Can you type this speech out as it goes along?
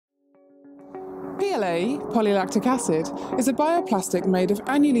PLA, polylactic acid, is a bioplastic made of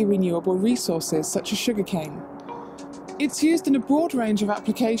annually renewable resources such as sugarcane. It's used in a broad range of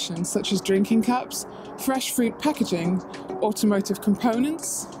applications such as drinking cups, fresh fruit packaging, automotive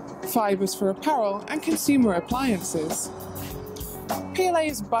components, fibres for apparel and consumer appliances. PLA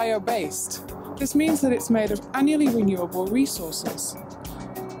is biobased. This means that it's made of annually renewable resources.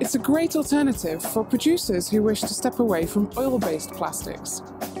 It's a great alternative for producers who wish to step away from oil-based plastics.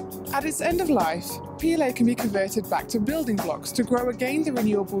 At its end of life, PLA can be converted back to building blocks to grow again the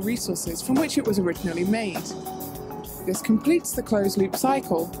renewable resources from which it was originally made. This completes the closed-loop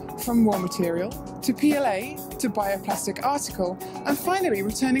cycle from raw material to PLA to bioplastic article and finally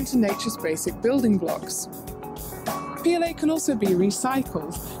returning to nature's basic building blocks. PLA can also be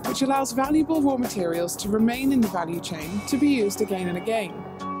recycled, which allows valuable raw materials to remain in the value chain to be used again and again.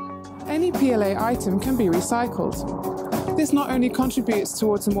 Any PLA item can be recycled. This not only contributes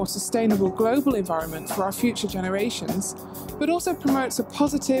towards a more sustainable global environment for our future generations, but also promotes a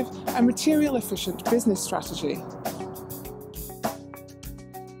positive and material-efficient business strategy.